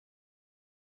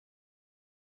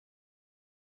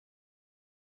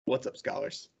What's up,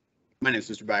 scholars? My name is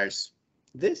Mr. Byers.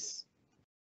 This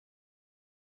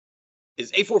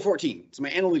is A414. It's my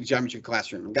analytic geometry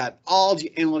classroom. I've got all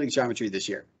analytic geometry this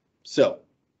year. So,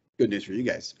 good news for you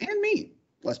guys and me.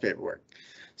 Less paperwork.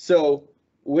 So,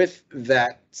 with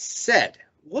that said,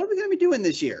 what are we going to be doing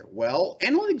this year? Well,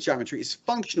 analytic geometry is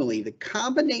functionally the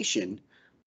combination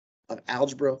of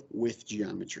algebra with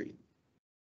geometry.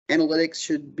 Analytics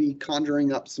should be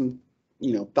conjuring up some,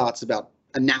 thoughts about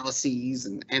analyses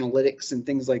and analytics and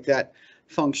things like that.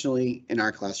 Functionally, in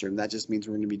our classroom, that just means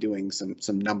we're going to be doing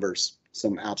some numbers,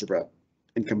 some algebra,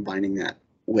 and combining that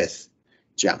with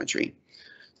geometry.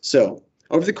 So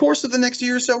over the course of the next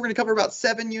year or so, we're going to cover about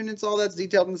 7 units. All that's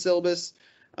detailed in the syllabus.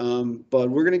 But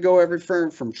we're going to go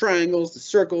from triangles to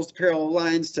circles to parallel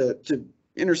lines to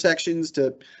intersections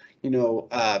to,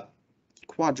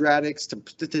 quadratics to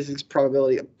statistics,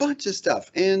 probability, a bunch of stuff.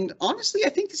 And honestly, I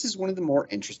think this is one of the more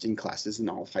interesting classes in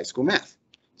all of high school math.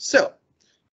 So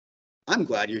I'm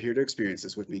glad you're here to experience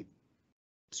this with me.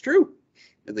 It's true,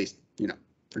 at least,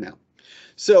 for now.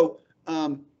 So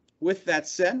with that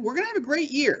said, we're going to have a great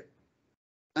year.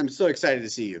 I'm so excited to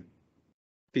see you.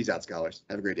 Peace out, scholars.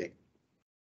 Have a great day.